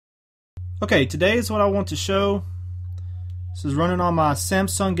Okay, today is what I want to show. This is running on my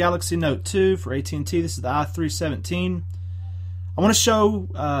Samsung Galaxy Note 2 for AT&T. This is the i317. I want to show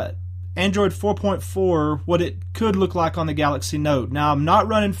Android 4.4, what it could look like on the Galaxy Note. Now, I'm not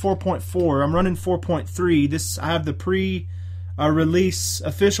running 4.4. I'm running 4.3. I have the pre-release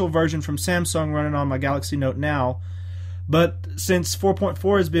official version from Samsung running on my Galaxy Note now. But since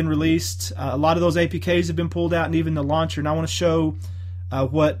 4.4 has been released, a lot of those APKs have been pulled out, and even the launcher. And I want to show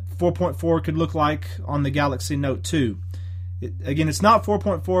what 4.4 could look like on the Galaxy Note 2. Again, it's not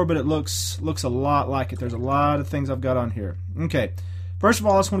 4.4, but it looks a lot like it. There's a lot of things I've got on here. Okay, first of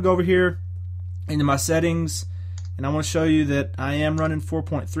all, I just want to go over here into my settings, and I want to show you that I am running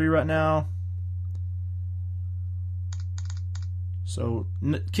 4.3 right now. So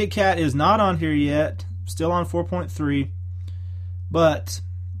KitKat is not on here yet, still on 4.3, but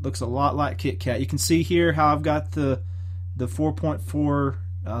looks a lot like KitKat. You can see here how I've got the 4.4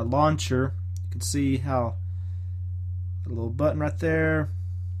 launcher. You can see how a little button right there.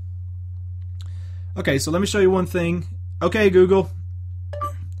 Okay, so let me show you one thing. Okay, Google,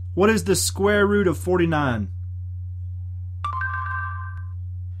 what is the square root of 49?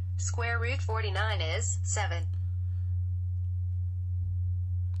 Square root 49 is 7.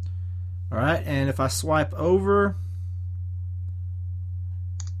 Alright, and if I swipe over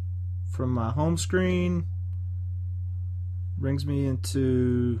from my home screen, brings me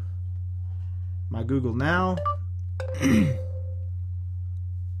into my Google Now.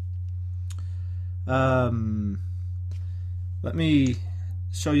 Let me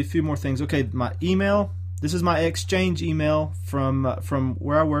show you a few more things. Okay, my email. This is my Exchange email from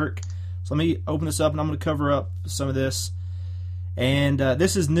where I work. So let me open this up, and I'm going to cover up some of this. And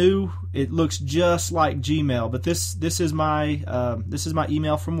this is new. It looks just like Gmail, but this is my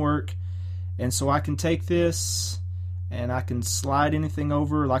email from work, and so I can take this and I can slide anything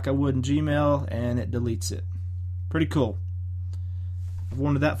over like I would in Gmail, and it deletes it. Pretty cool. I've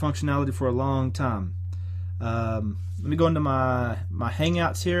wanted that functionality for a long time. Let me go into my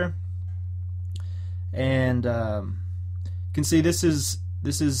Hangouts here, and you can see this is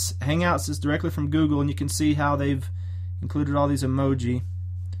Hangouts is directly from Google, and you can see how they've included all these emoji.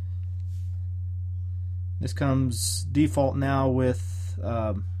 This comes default now with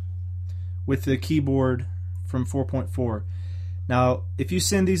the keyboard from 4.4. Now, if you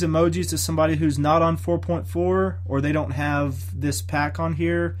send these emojis to somebody who's not on 4.4, or they don't have this pack on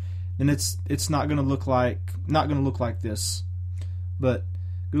here, then it's not going to look like this. But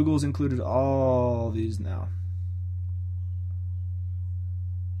Google's included all these now.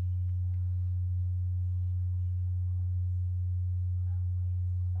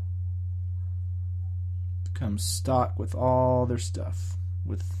 Comes stock with all their stuff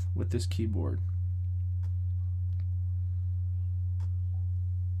with this keyboard.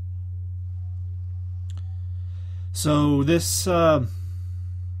 So this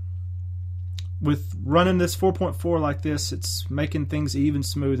with running this 4.4 like this, it's making things even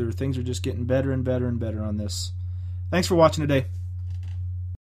smoother. Things are just getting better and better and better on this. Thanks for watching today.